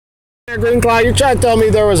Green Cloud, you're trying to tell me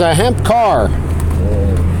there was a hemp car.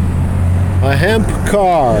 A hemp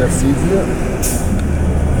car. Seeds in it?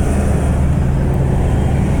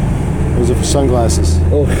 Those are for sunglasses.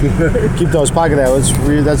 Oh. Keep those, pocket that.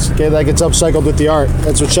 That gets upcycled with the art.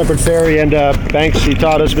 That's what Shepard Fairey and Banksy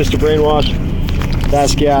taught us, Mr. Brainwash.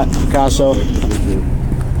 Basquiat, Picasso.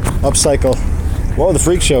 Upcycle. Whoa, the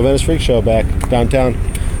Freak Show, Venice Freak Show back downtown.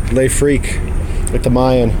 Lay Freak with the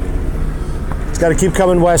Mayan. It's got to keep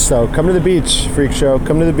coming west, though. Come to the beach, Freak Show.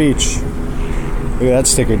 Come to the beach. Look at that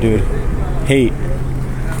sticker, dude. Hate.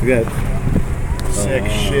 Look at that. Sick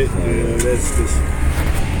shit, dude. That's just...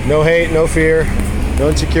 No hate, no fear, no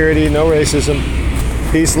insecurity, no racism.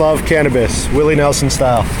 Peace, love, cannabis. Willie Nelson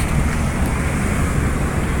style.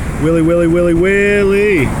 Willie, Willie, Willie,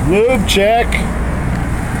 Willie. Lube check.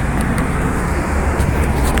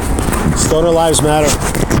 Stoner lives matter.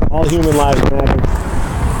 All human lives matter.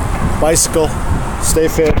 Bicycle. Stay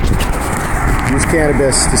fit. Use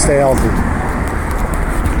cannabis to stay healthy.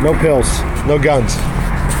 No pills. No guns.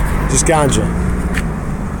 Just ganja.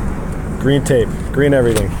 Green tape. Green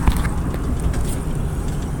everything.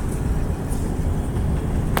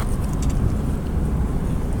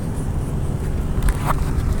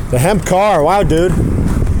 The hemp car. Wow, dude.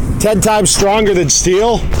 10 times stronger than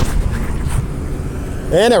steel.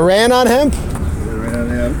 And it ran on hemp? It ran on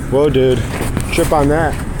hemp. Whoa, dude. Trip on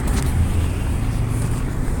that.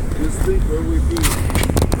 Just think where we'd be.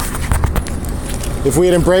 If we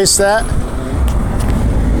had embraced that.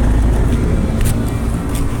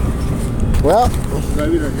 Well.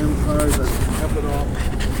 Driving our hemp cars and hemp it all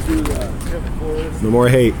through the hemp forest. No more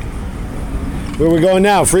hate. Where are we going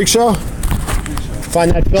now? Freak Show?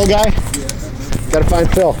 Find that Phil guy? Yeah. Gotta find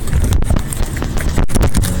Phil.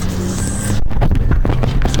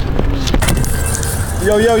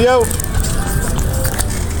 Yo, yo, yo.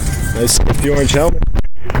 Nice the orange helmet.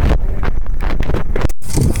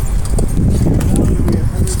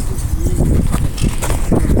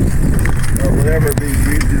 Whatever being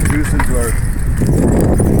introduced into our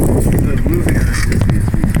losing it.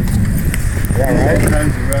 Yeah, right?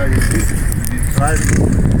 Sometimes you try to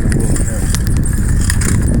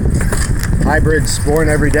Hybrids born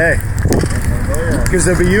every day. Because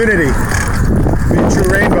there'll be unity. Be a true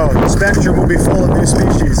rainbow. The spectrum will be full of new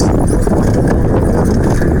species.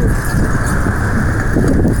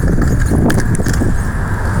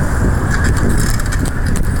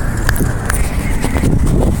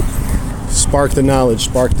 Spark the knowledge,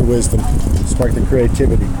 spark the wisdom, spark the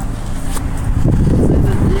creativity.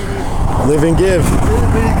 Live and give.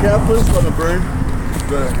 Many capitalists want to burn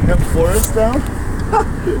the hemp forest down.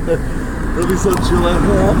 It'll be so chill out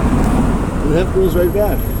here. The hemp goes right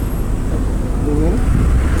back.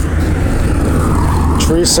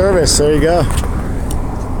 Tree service, there you go.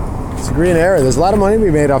 It's a green era. There's a lot of money to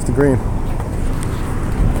be made off the green.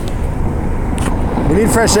 We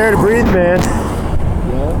need fresh air to breathe, man.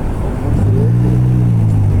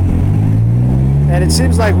 And it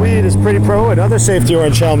seems like weed is pretty pro. Another safety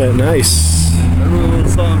orange helmet. Nice. I wrote a little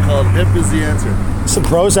song called Hemp is the Answer. Some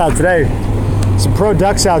pros out today. Some pro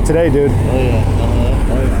ducks out today, dude. Oh yeah.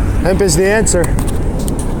 Oh yeah. Hemp is the answer.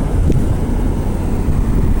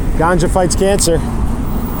 Ganja fights cancer.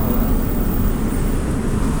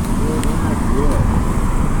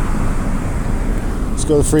 Let's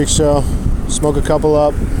go to the Freak Show. Smoke a couple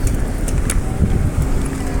up.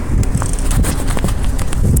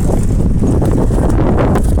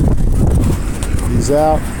 He's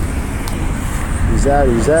out. He's out.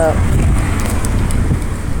 He's out.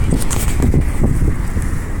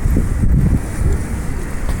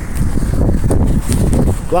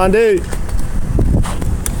 Blondie.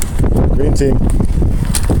 Green team.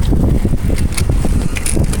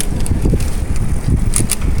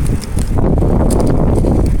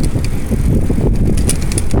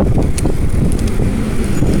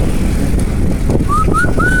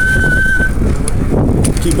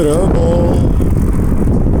 Keep it herbal.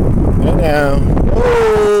 And now.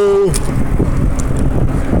 Oh!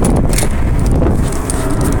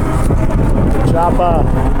 Chopper.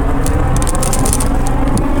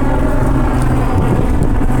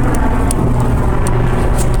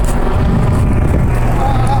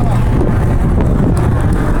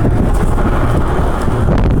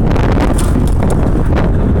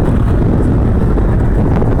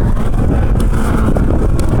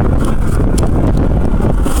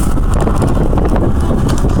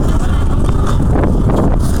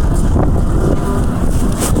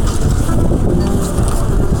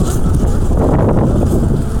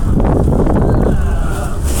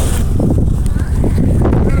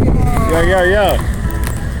 Yo.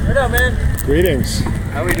 What up, man? Greetings.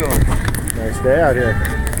 How we doing? Nice day out here.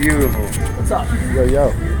 Beautiful. What's up? Yo,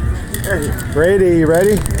 yo. Brady, you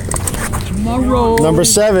ready? Tomorrow. Number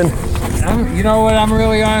 7. You know what I'm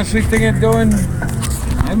really honestly thinking of doing?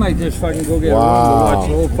 I might just fucking go get a room to watch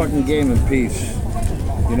the whole fucking game in peace.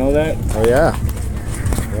 You know that? Oh, yeah.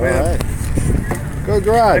 All right. Go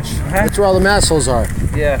garage. That's where all the massholes are.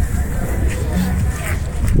 Yeah.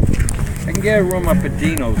 I can get a room up at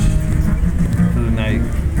Dino's for the night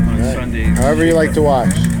on Sunday. However you like to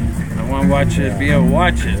watch. I want to watch it, be able to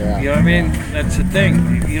watch it. Yeah. You know what I mean? That's the thing.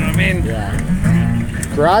 You know what I mean?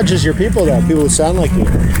 Yeah. Garage is your people, though. People who sound like you.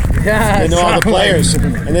 Yeah. They know all the players.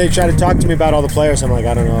 And they try to talk to me about all the players. I'm like,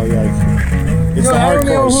 I don't know. Like, it's the I don't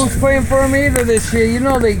know hardcores. who's playing for them either this year. You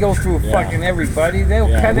know they go through fucking everybody. They'll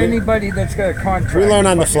cut anybody that's got a contract. We learn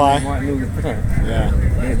on the fly. Yeah.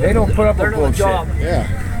 They don't put up with bullshit. Yeah.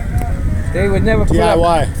 They would never put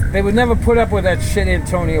DIY. up. They would never put up with that shit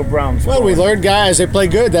Antonio Brown's. Well, we learn guys. They play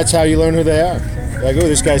good. That's how you learn who they are. Like, oh,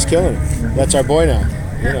 this guy's killing it. That's our boy now.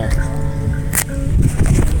 You know.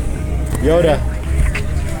 Yoda.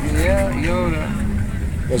 Yeah, Yoda.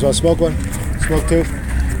 You guys want to smoke one? Smoke 2.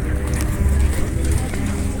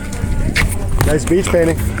 Nice beach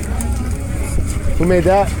painting. Who made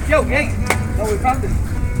that? Yo, hey. No, we found it.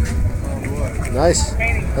 Nice.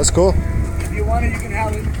 Painting. That's cool. If you want it, you can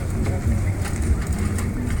have it.